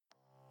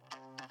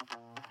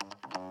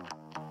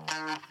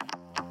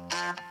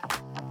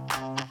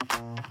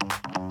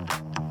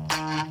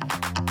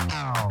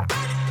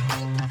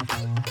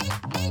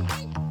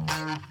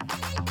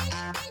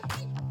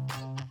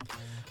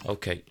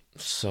Okay,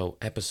 so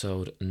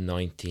episode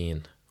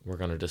 19, we're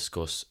going to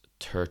discuss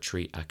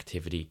tertiary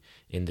activity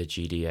in the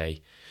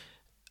GDA.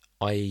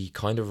 I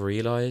kind of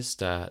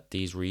realised that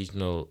these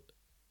regional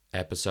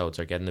episodes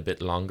are getting a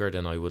bit longer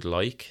than I would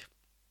like,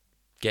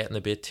 getting a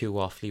bit too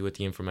waffly with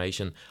the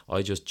information.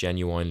 I just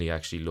genuinely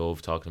actually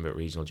love talking about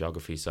regional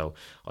geography, so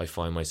I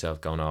find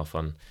myself going off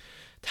on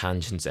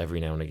tangents every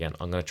now and again.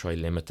 I'm going to try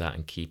limit that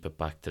and keep it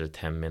back to the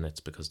 10 minutes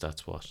because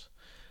that's what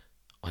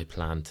I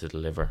plan to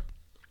deliver.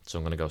 So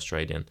I'm going to go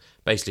straight in.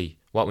 Basically,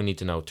 what we need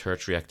to know,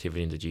 tertiary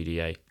activity in the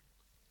GDA.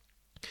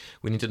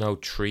 We need to know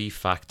three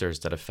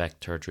factors that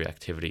affect tertiary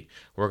activity.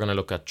 We're going to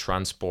look at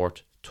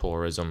transport,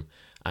 tourism,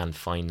 and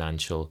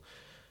financial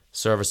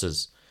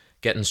services.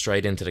 Getting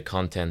straight into the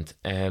content,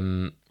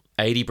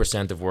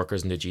 80% of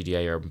workers in the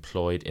GDA are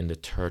employed in the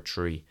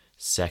tertiary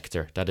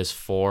sector. That is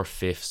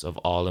 4/5 of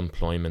all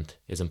employment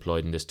is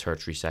employed in this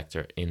tertiary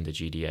sector in the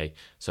GDA.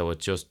 So it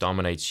just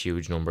dominates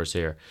huge numbers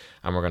here,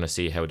 and we're going to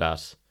see how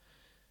that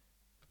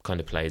kind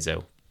of plays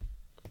out.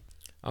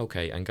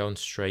 Okay, and going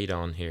straight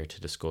on here to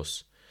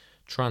discuss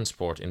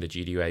transport in the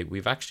GDA.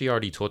 We've actually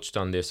already touched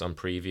on this on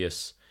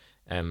previous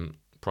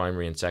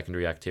primary and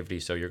secondary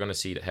activities, so you're going to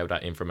see how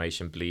that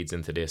information bleeds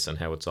into this and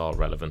how it's all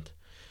relevant.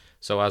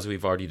 So as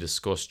we've already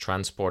discussed,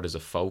 transport is the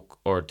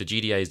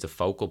GDA is the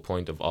focal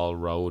point of all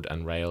road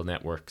and rail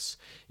networks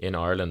in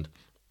Ireland.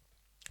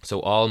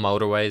 So all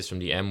motorways from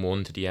the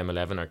M1 to the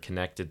M11 are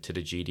connected to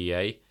the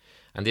GDA,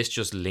 and this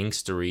just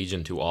links the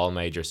region to all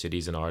major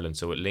cities in Ireland.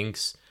 So it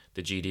links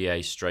the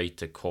GDA straight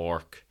to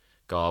Cork,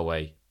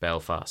 Galway,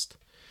 Belfast.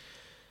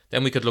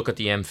 Then we could look at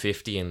the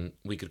M50, and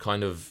we could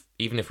kind of,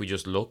 even if we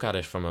just look at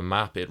it from a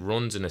map, it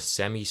runs in a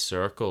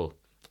semicircle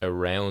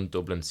around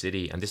Dublin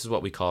City, and this is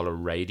what we call a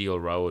radial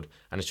road,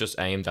 and it's just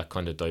aimed at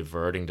kind of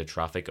diverting the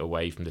traffic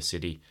away from the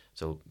city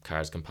so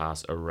cars can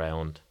pass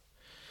around.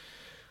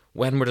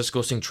 When we're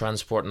discussing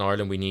transport in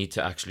Ireland, we need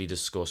to actually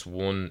discuss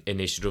one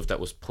initiative that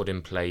was put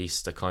in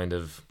place that kind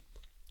of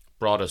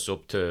brought us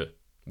up to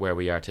where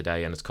we are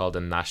today, and it's called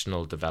the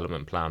National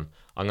Development Plan.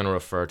 I'm going to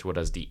refer to it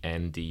as the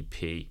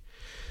NDP.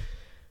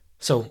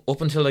 So up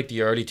until like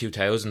the early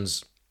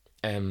 2000s,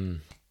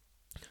 the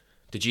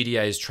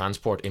GDA's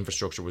transport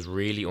infrastructure was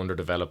really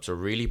underdeveloped, so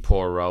really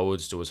poor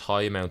roads, there was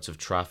high amounts of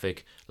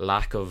traffic,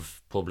 lack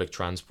of public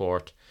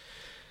transport.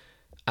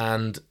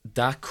 And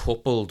that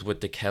coupled with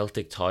the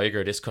Celtic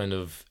Tiger, this kind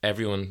of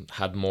everyone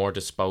had more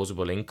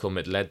disposable income,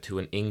 it led to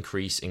an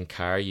increase in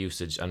car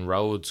usage, and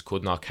roads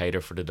could not cater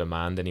for the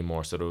demand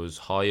anymore. So there was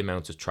high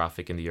amounts of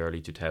traffic in the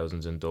early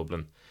 2000s in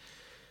Dublin.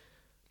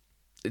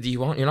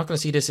 You're not going to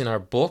see this in our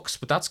books,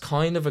 but that's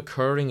kind of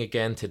occurring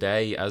again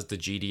today as the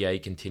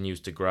GDA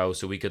continues to grow.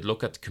 So we could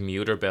look at the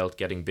commuter belt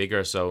getting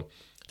bigger. So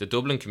the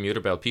Dublin commuter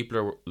belt, people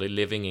are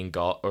living in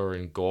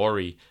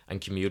Gorey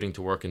and commuting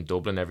to work in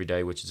Dublin every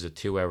day, which is a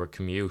 2-hour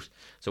commute.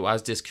 So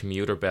as this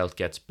commuter belt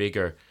gets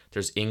bigger,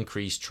 there's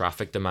increased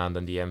traffic demand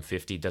on the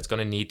M50 that's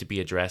going to need to be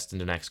addressed in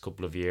the next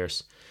couple of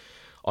years.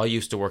 I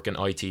used to work in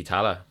IT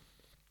Tala,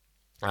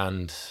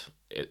 and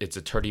it's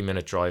a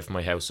 30-minute drive from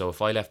my house. So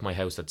if I left my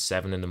house at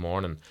 7 in the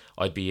morning,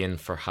 I'd be in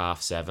for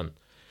 7:30.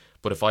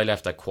 But if I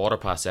left at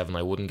 7:15,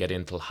 I wouldn't get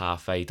in till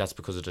 8:30. That's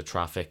because of the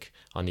traffic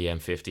on the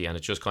M50, and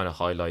it just kind of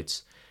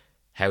highlights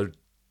how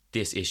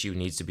this issue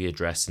needs to be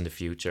addressed in the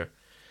future.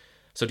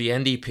 So the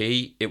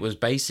NDP, it was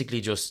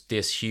basically just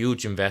this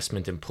huge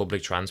investment in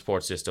public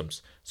transport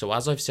systems. So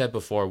as I've said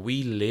before,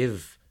 we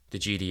live the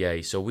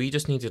GDA, so we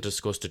just need to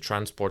discuss the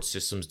transport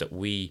systems that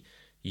we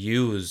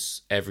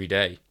use every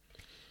day.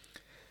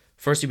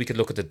 Firstly, we could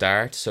look at the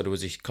DART. So there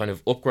was a kind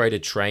of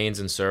upgraded trains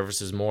and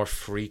services, more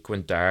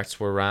frequent DARTs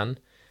were ran.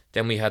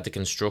 Then we had the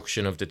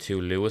construction of the 2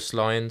 Luas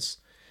lines.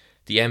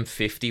 The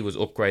M50 was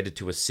upgraded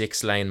to a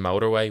 6-lane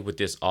motorway with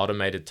this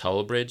automated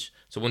toll bridge.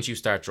 So once you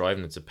start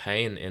driving, it's a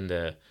pain in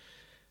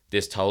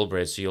this toll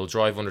bridge. So you'll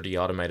drive under the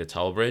automated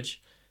toll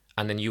bridge,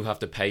 and then you have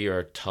to pay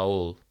your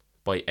toll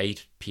by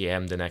 8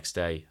 p.m. the next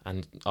day.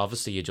 And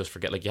obviously you just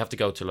forget, like you have to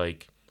go to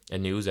like a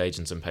news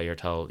agent and pay your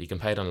toll. You can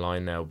pay it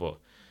online now, but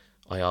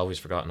I always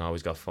forgot and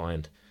always got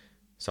fined.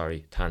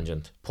 Sorry,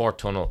 tangent. Port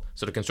Tunnel.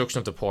 So the construction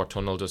of the Port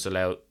Tunnel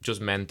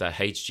just meant that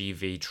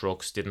HGV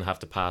trucks didn't have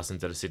to pass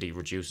into the city,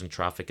 reducing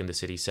traffic in the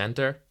city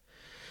centre.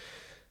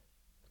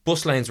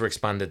 Bus lanes were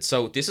expanded.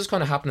 So this is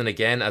kind of happening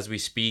again as we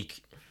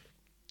speak,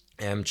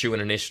 through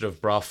an initiative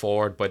brought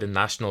forward by the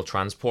National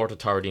Transport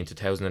Authority in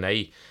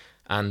 2008.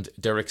 And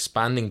they're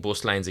expanding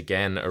bus lanes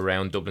again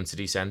around Dublin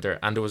city centre.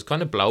 And there was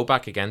kind of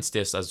blowback against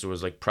this as there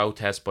was like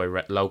protests by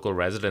local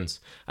residents.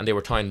 And they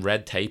were tying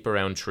red tape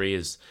around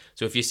trees.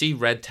 So if you see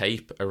red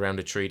tape around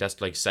a tree,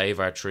 that's like save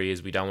our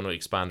trees. We don't want to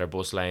expand our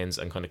bus lanes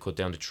and kind of cut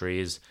down the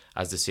trees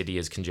as the city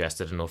is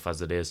congested enough as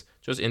it is.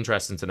 Just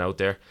interesting to note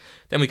there.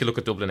 Then we could look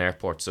at Dublin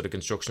Airport. So the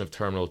construction of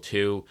Terminal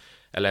 2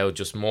 allowed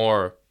just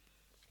more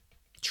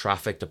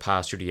traffic to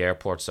pass through the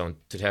airport. So in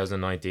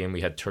 2019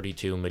 we had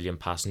 32 million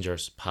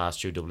passengers pass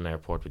through Dublin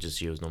Airport, which is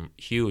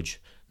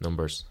huge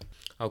numbers.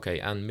 Okay,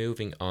 and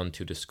moving on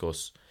to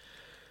discuss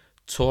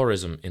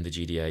Tourism in the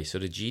GDA. So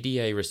the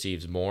GDA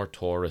receives more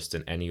tourists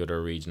than any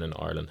other region in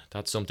Ireland.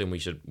 That's something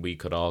we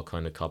could all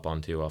kind of cop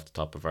onto off the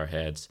top of our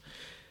heads.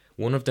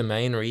 One of the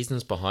main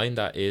reasons behind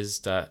that is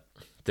that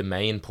the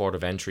main port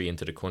of entry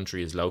into the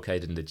country is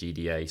located in the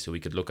GDA. So we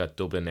could look at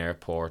Dublin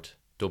Airport,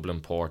 Dublin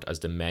Port as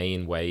the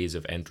main ways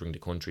of entering the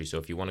country. So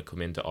if you want to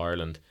come into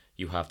Ireland,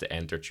 you have to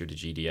enter through the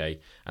GDA.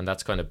 And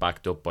that's kind of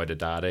backed up by the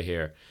data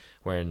here,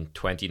 where in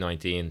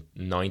 2019,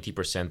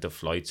 90% of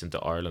flights into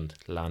Ireland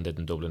landed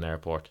in Dublin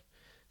Airport.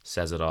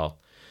 Says it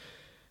all.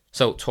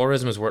 So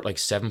tourism is worth like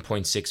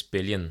 7.6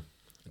 billion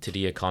to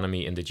the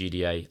economy in the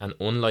GDA, and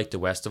unlike the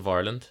west of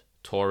Ireland,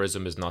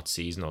 tourism is not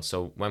seasonal.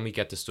 So when we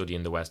get to study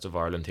in the west of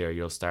Ireland here,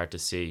 you'll start to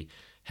see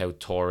how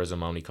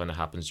tourism only kind of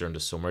happens during the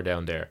summer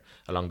down there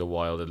along the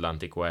wild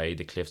Atlantic Way,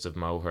 the cliffs of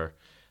Moher.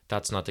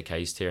 That's not the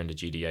case here in the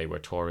GDA, where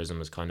tourism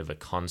is kind of a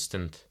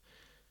constant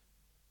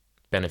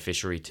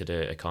beneficiary to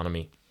the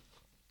economy.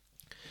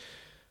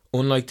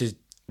 Unlike the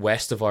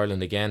west of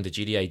Ireland, again, the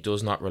GDA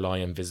does not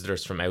rely on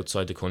visitors from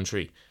outside the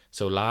country.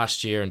 So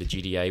last year in the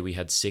GDA, we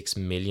had 6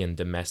 million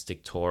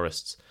domestic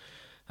tourists.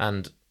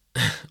 And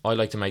I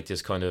like to make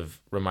this kind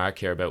of remark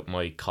here about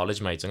my college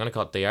mates. I'm going to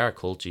call it, they are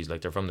culties,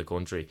 like they're from the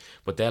country,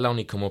 but they'll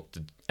only come up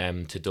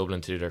to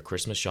Dublin to do their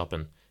Christmas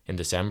shopping in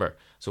December.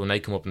 So when they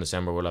come up in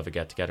December, we'll have a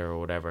get together or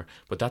whatever.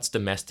 But that's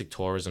domestic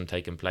tourism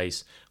taking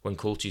place when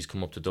culties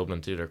come up to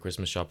Dublin to do their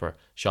Christmas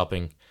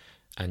shopping.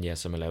 And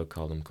yes, I'm allowed to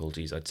call them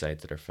culties. I'd say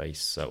it to their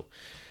face. So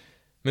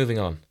moving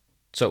on.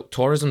 So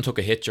tourism took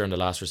a hit during the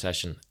last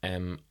recession.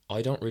 I'm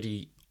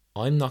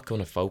not going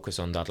to focus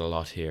on that a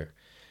lot here.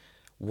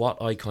 What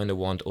I kind of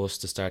want us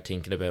to start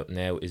thinking about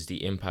now is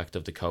the impact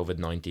of the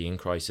COVID-19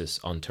 crisis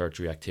on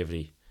tertiary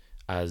activity,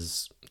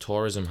 as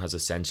tourism has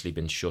essentially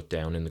been shut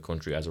down in the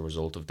country as a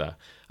result of that.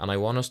 And I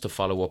want us to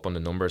follow up on the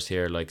numbers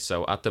here.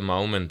 So at the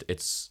moment,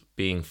 it's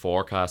being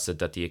forecasted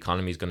that the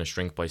economy is going to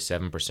shrink by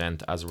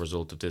 7% as a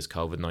result of this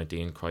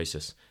COVID-19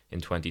 crisis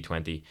in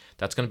 2020.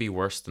 That's going to be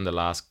worse than the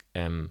last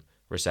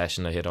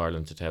recession that hit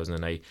Ireland in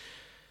 2008.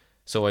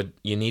 So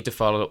you need to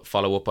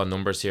follow up on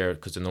numbers here,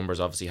 because the numbers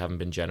obviously haven't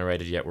been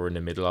generated yet. We're in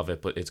the middle of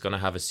it, but it's going to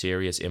have a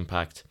serious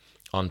impact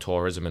on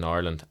tourism in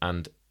Ireland,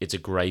 and it's a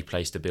great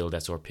place to build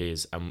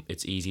SRPs, and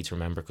it's easy to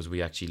remember because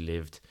we actually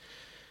lived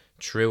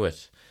through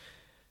it.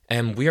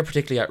 We are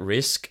particularly at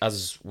risk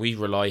as we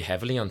rely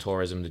heavily on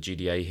tourism, the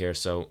GDA here.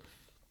 So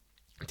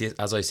this,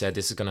 as I said,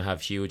 this is going to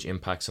have huge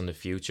impacts on the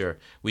future.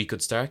 We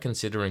could start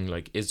considering,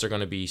 like, is there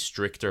going to be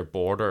strict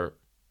border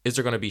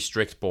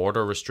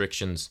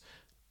restrictions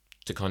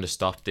to kind of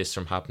stop this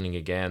from happening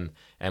again?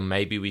 And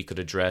maybe we could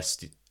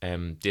address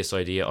this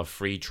idea of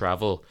free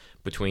travel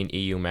between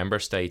EU member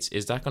states.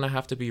 Is that going to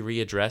have to be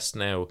readdressed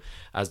now,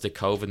 as the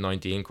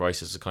COVID-19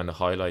 crisis kind of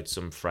highlights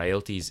some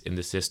frailties in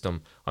the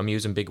system? I'm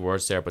using big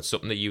words there, but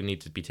something that you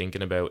need to be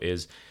thinking about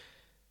is,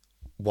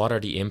 what are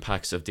the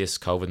impacts of this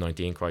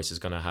COVID-19 crisis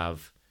going to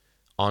have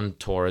on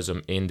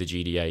tourism in the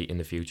GDA in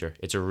the future?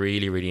 It's a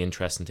really, really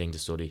interesting thing to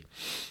study.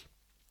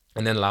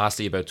 And then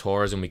lastly, about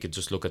tourism, we could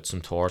just look at some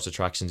tourist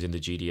attractions in the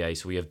GDA.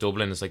 So we have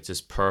Dublin, it's like this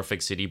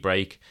perfect city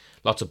break.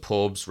 Lots of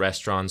pubs,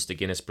 restaurants, the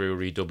Guinness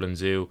Brewery, Dublin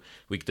Zoo.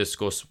 We could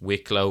discuss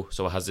Wicklow.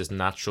 So it has this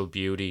natural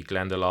beauty,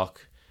 Glendalough,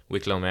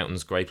 Wicklow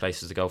Mountains, great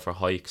places to go for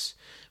hikes.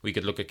 We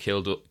could look at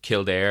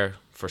Kildare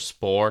for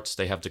sports.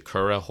 They have the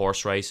Curragh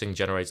horse racing,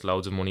 generates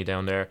loads of money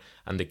down there.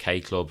 And the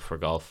K Club for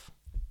golf.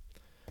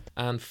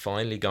 And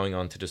finally, going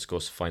on to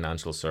discuss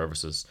financial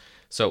services.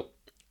 So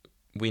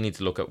we need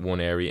to look at one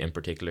area in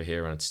particular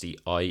here, and it's the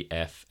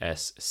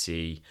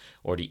IFSC,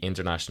 or the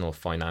International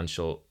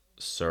Financial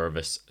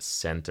Service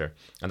Centre.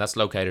 And that's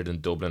located in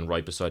Dublin,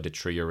 right beside the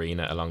Three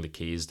Arena along the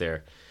quays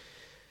there.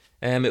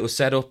 It was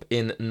set up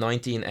in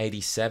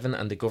 1987,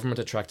 and the government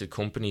attracted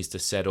companies to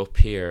set up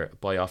here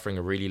by offering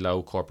a really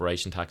low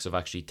corporation tax of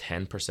actually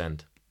 10%.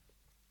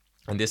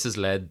 And this has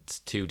led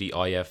to the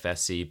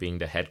IFSC being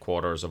the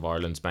headquarters of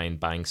Ireland's main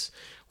banks,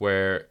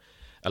 where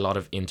a lot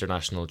of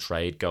international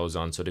trade goes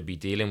on. So to be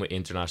dealing with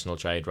international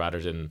trade rather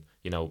than,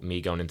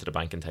 me going into the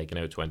bank and taking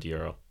out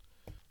 €20.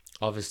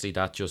 Obviously,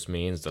 that just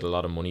means that a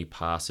lot of money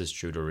passes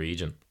through the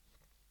region.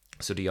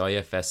 So the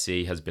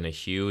IFSC has been a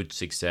huge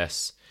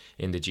success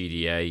in the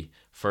GDA.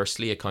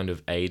 Firstly, it kind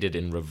of aided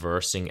in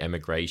reversing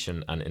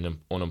emigration and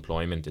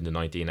unemployment in the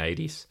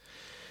 1980s.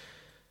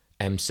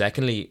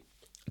 Secondly,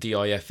 the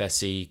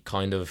IFSC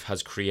kind of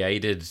has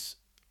created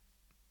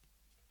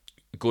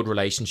good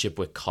relationship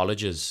with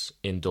colleges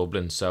in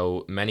Dublin.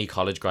 So many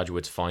college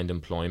graduates find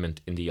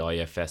employment in the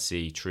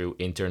IFSC through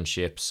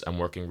internships and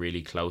working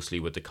really closely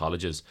with the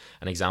colleges.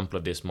 An example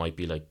of this might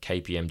be like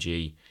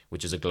KPMG,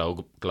 which is a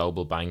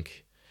global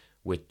bank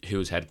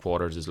whose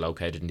headquarters is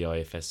located in the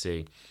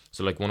IFSC.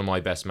 So like one of my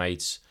best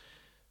mates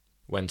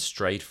went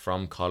straight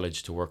from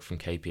college to work from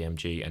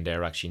KPMG, and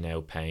they're actually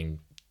now paying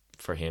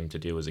for him to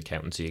do his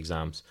accountancy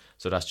exams.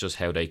 So that's just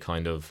how they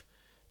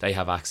they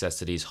have access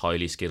to these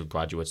highly skilled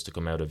graduates to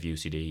come out of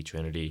UCD,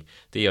 Trinity,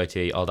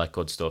 DIT, all that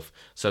good stuff.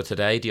 So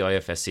today the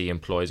IFSC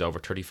employs over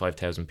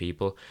 35,000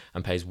 people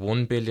and pays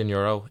 €1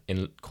 billion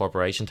in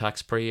corporation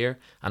tax per year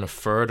and a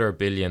further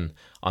billion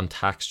on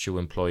tax through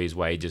employees'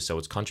 wages. So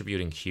it's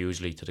contributing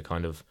hugely to the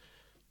kind of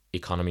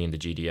economy in the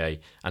GDA,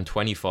 and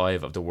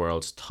 25 of the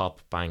world's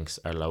top banks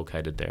are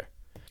located there.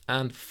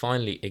 And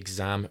finally,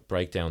 exam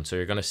breakdown. So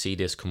you're going to see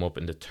this come up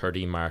in the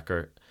 30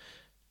 marker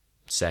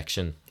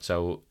section.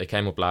 So it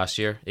came up last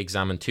year.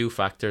 Examine 2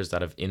 factors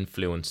that have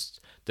influenced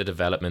the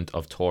development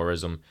of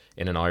tourism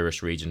in an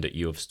Irish region that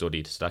you have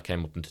studied. So that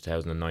came up in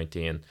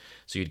 2019.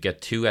 So you'd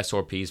get 2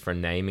 SRPs for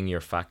naming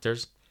your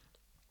factors,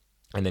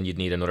 and then you'd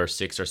need another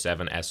 6 or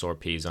 7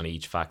 SRPs on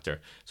each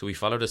factor. So we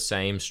follow the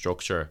same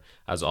structure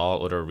as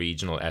all other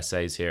regional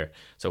essays here.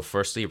 So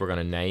firstly, we're going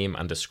to name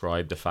and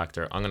describe the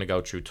factor. I'm going to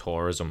go through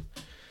tourism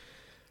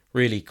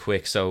really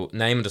quick. So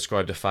name and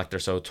describe the factor.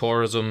 So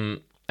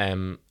tourism,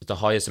 the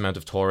highest amount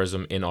of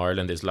tourism in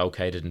Ireland is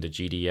located in the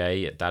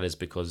GDA. That is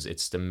because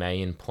it's the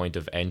main point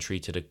of entry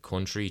to the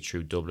country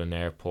through Dublin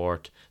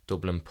Airport,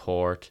 Dublin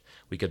Port.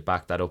 We could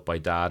back that up by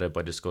data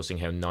by discussing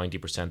how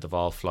 90% of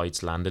all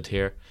flights landed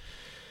here.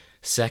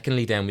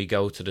 Secondly, then we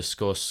go on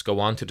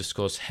to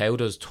discuss how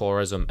does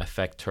tourism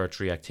affect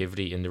tertiary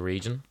activity in the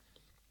region.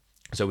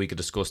 So we could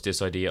discuss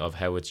this idea of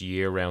how it's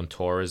year-round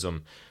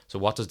tourism. So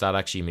what does that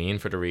actually mean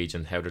for the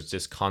region? How there's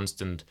this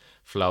constant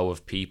flow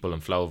of people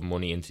and flow of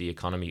money into the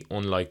economy,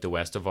 unlike the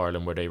west of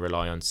Ireland where they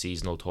rely on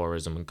seasonal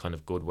tourism and kind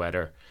of good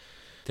weather.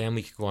 Then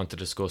we could go on to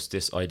discuss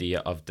this idea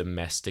of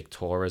domestic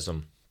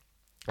tourism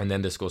and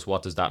then discuss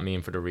what does that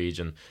mean for the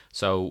region.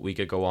 So we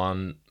could go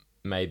on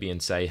maybe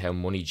and say how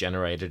money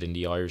generated in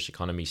the Irish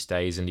economy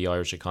stays in the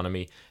Irish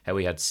economy, how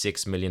we had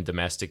 6 million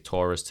domestic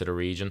tourists to the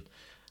region.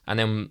 And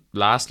then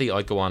lastly,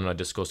 I'd go on and I'd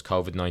discuss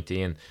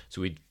COVID-19.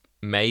 So we'd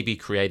maybe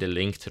create a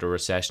link to the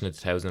recession of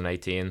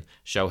 2018,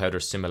 show how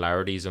there's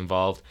similarities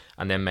involved,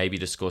 and then maybe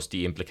discuss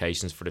the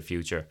implications for the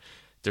future.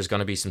 There's going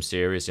to be some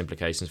serious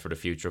implications for the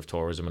future of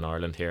tourism in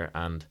Ireland here,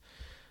 and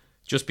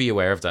just be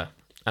aware of that.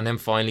 And then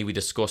finally, we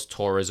discuss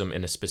tourism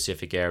in a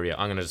specific area.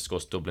 I'm going to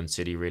discuss Dublin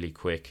City really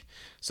quick.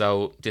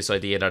 So this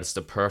idea that it's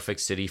the perfect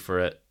city for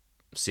a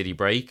city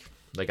break.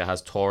 Like it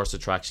has tourist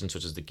attractions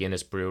such as the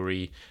Guinness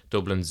Brewery,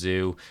 Dublin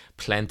Zoo,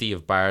 plenty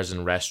of bars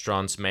and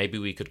restaurants. Maybe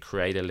we could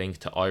create a link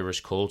to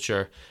Irish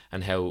culture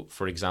and how,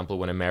 for example,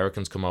 when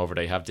Americans come over,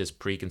 they have this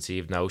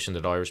preconceived notion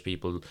that Irish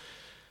people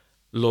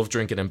love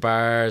drinking in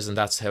bars, and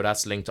that's how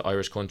that's linked to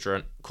Irish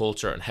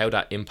culture and how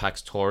that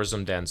impacts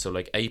tourism then. So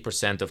like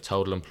 8% of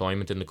total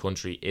employment in the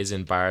country is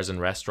in bars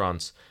and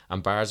restaurants,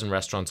 and bars and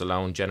restaurants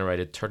alone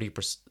generated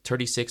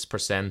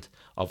 36%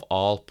 of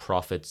all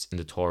profits in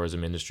the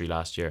tourism industry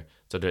last year.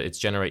 So it's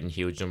generating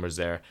huge numbers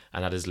there,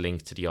 and that is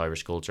linked to the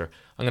Irish culture.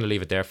 I'm going to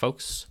leave it there,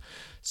 folks.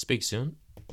 Speak soon.